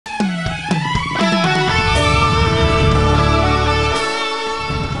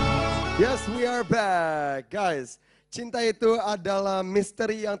Guys, cinta itu adalah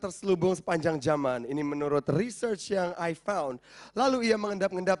misteri yang terselubung sepanjang zaman. Ini menurut research yang I found. Lalu ia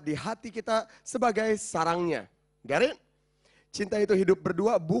mengendap-endap di hati kita sebagai sarangnya. Got it? Cinta itu hidup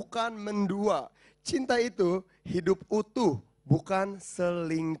berdua, bukan mendua. Cinta itu hidup utuh, bukan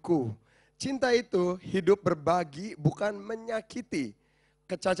selingkuh. Cinta itu hidup berbagi, bukan menyakiti.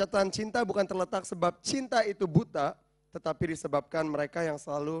 Kecacatan cinta bukan terletak sebab cinta itu buta, tetapi disebabkan mereka yang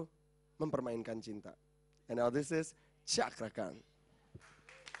selalu mempermainkan cinta. And now this is Cakrakan.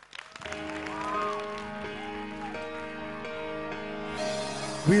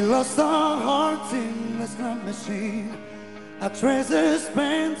 We lost our hearts in this time machine. Our treasures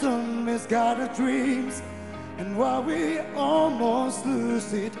spent on misguided dreams. And while we almost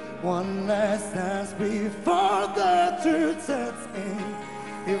lose it, one last dance before the truth sets in.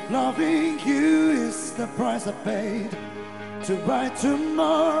 If loving you is the price I paid to buy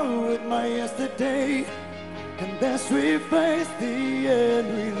tomorrow with my yesterday, and as we face the end,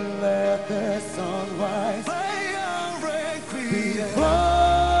 we let the sunrise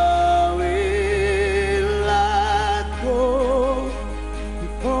before we let go,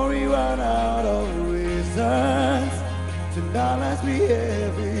 before we run out of reasons to not let's be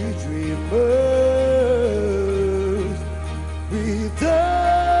heavy dreamers. We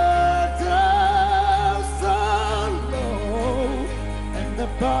dug down so low, and the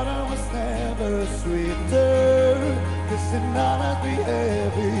bottom was never sweeter. And now let's be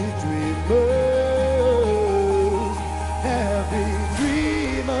heavy dreamers, heavy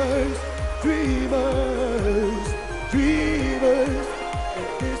dreamers, dreamers, dreamers. If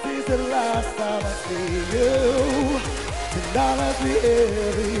this is the last time I see you, and now let's be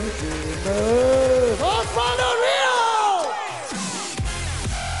heavy dreamers. Osvaldo Rio!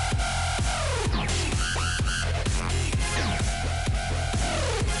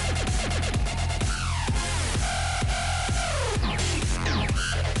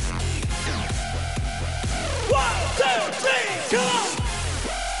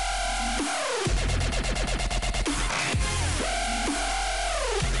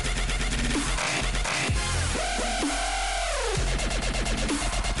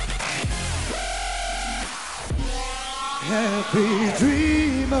 Happy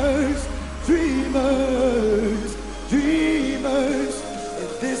dreamers, dreamers, dreamers.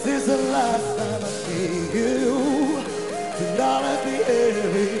 If this is the last time I see you, tonight I'll be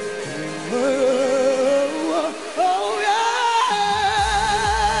happy dreamers. Oh yeah!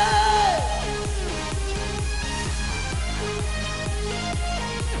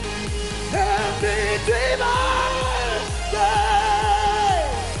 Happy dreamers, yeah!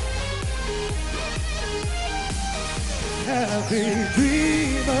 Happy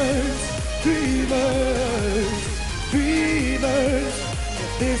dreamers, dreamers, dreamers.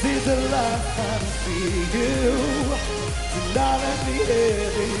 If this is the last time I see you, tonight let me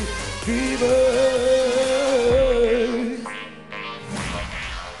happy dreamers.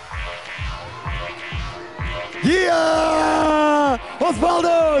 Yeah!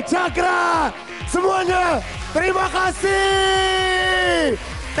 Osvaldo, Cakra, semuanya terima kasih.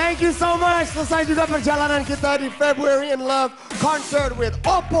 Thank you so much. Selesai juga perjalanan kita di Februari in Love Concert with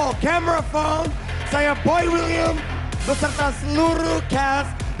Oppo Camera Phone. Saya Boy William beserta seluruh cast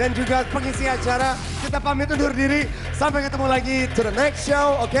dan juga pengisi acara. Kita pamit undur diri. Sampai ketemu lagi to the next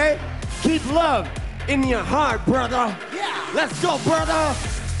show, okay? Keep love in your heart, brother. Yeah. Let's go, brother.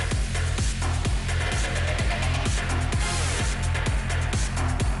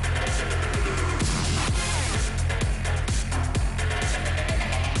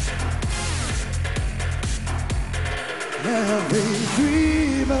 Happy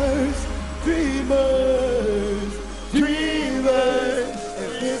dreamers, dreamers, dreamers.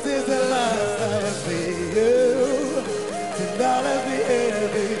 If this is the last time I see you, tonight I'll be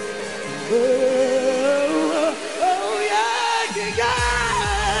happy. Oh yeah, yeah!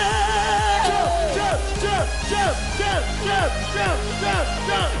 Jump, jump, jump, jump, jump, jump, jump,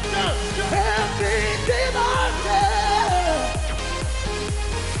 jump, jump, jump. Happy dreamers,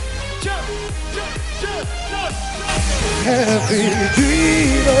 jump, jump, jump, jump. Happy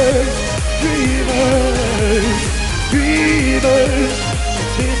dreamers, dreamers, dreamers.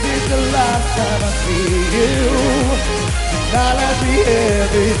 This is the last time I see you. Now let's be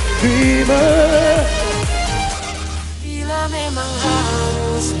happy dreamers. Bila memang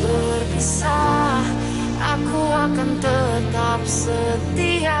harus berpisah, aku akan tetap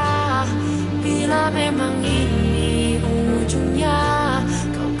setia. Bila memang ini ujungnya,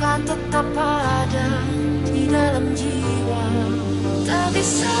 kau kan tetap ada di dalam jiwa. Tak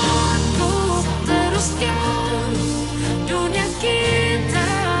bisa ku teruskan dunia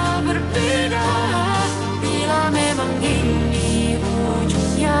kita berbeda.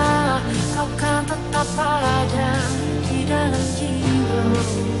 ada di dalam jiwa.